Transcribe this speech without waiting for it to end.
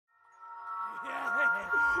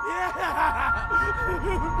Meat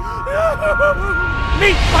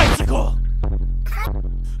bicycle!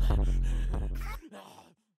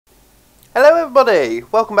 Hello everybody,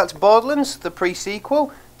 welcome back to Borderlands, the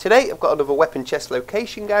pre-sequel. Today I've got another weapon chest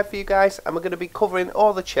location guide for you guys, and we're going to be covering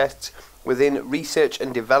all the chests within research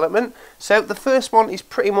and development. So the first one is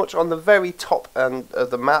pretty much on the very top end of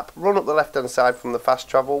the map. Run up the left hand side from the fast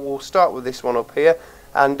travel. We'll start with this one up here,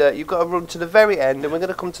 and you've got to run to the very end, and we're going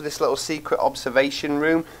to come to this little secret observation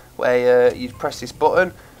room where you press this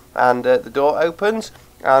button and the door opens,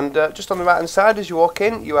 and just on the right hand side as you walk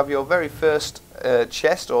in you have your very first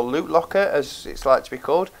chest, or loot locker as it's like to be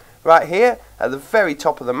called, right here at the very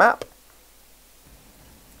top of the map.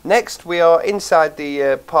 Next we are inside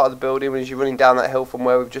the part of the building. As you're running down that hill from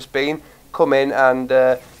where we've just been, come in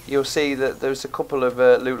and you'll see that there's a couple of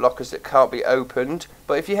loot lockers that can't be opened,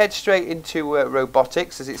 but if you head straight into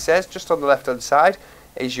robotics, as it says just on the left hand side,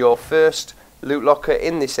 is your first loot locker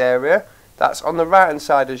in this area. That's on the right hand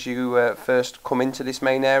side as you first come into this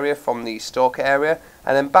main area from the stalker area,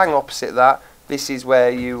 and then bang opposite that, this is where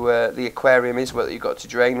you the aquarium is, where you've got to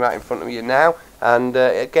drain, right in front of you now. And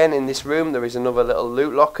again in this room there is another little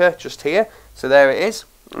loot locker just here, so there it is,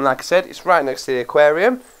 and like I said, it's right next to the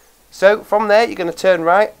aquarium. So from there you're going to turn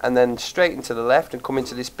right and then straight into the left and come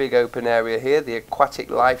into this big open area here, the aquatic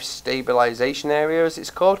life stabilization area as it's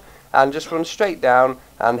called, and just run straight down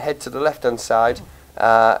and head to the left hand side.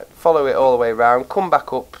 Follow it all the way around, come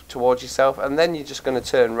back up towards yourself, and then you're just going to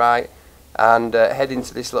turn right and head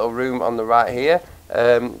into this little room on the right here.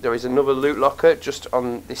 There is another loot locker just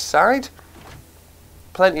on this side.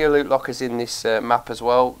 Plenty of loot lockers in this map as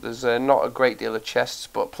well. There's not a great deal of chests,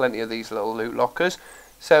 but plenty of these little loot lockers.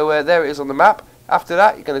 So there it is on the map. After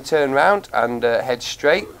that you're going to turn around and head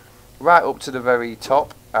straight right up to the very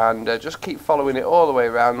top, and just keep following it all the way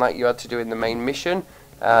around like you had to do in the main mission,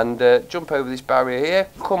 and jump over this barrier here,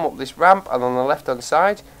 come up this ramp, and on the left hand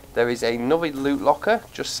side there is another loot locker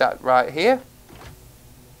just sat right here.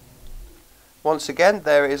 Once again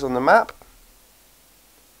there it is on the map,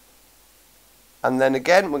 and then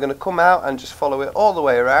again we're going to come out and just follow it all the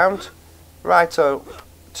way around right up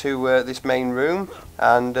to this main room,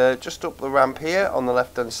 and just up the ramp here on the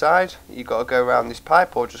left hand side you've got to go around this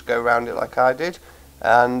pipe, or just go around it like I did,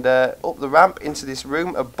 and up the ramp into this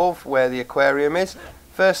room above where the aquarium is.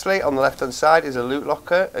 Firstly on the left hand side is a loot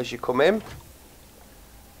locker as you come in.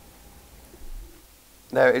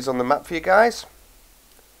 There it is on the map for you guys,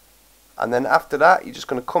 and then after that you're just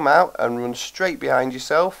going to come out and run straight behind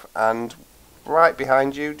yourself, and right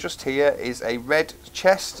behind you just here is a red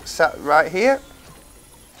chest sat right here,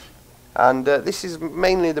 and this is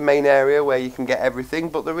mainly the main area where you can get everything,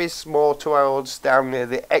 but there is more towards down near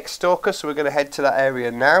the X-Stalker, so we're going to head to that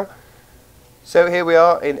area now. So here we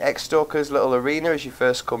are in X-Stalker's little arena as you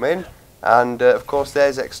first come in, and of course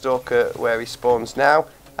there's X-Stalker where he spawns now.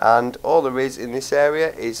 And all there is in this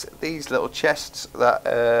area is these little chests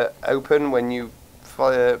that open when you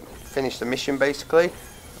finish the mission basically,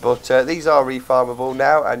 but these are refarmable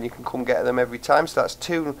now and you can come get them every time. So that's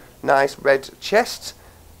two nice red chests,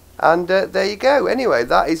 and there you go. Anyway,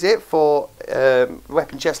 that is it for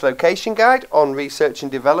weapon chest location guide on research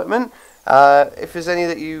and development. If there's any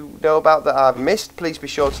that you know about that I've missed, please be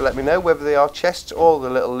sure to let me know, whether they are chests or the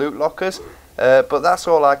little loot lockers. But that's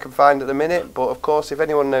all I can find at the minute, but of course if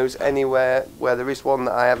anyone knows anywhere where there is one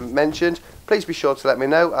that I haven't mentioned, please be sure to let me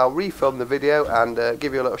know. I'll refilm the video and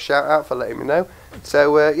give you a little shout out for letting me know.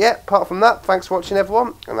 So yeah, apart from that, thanks for watching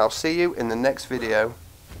everyone, and I'll see you in the next video.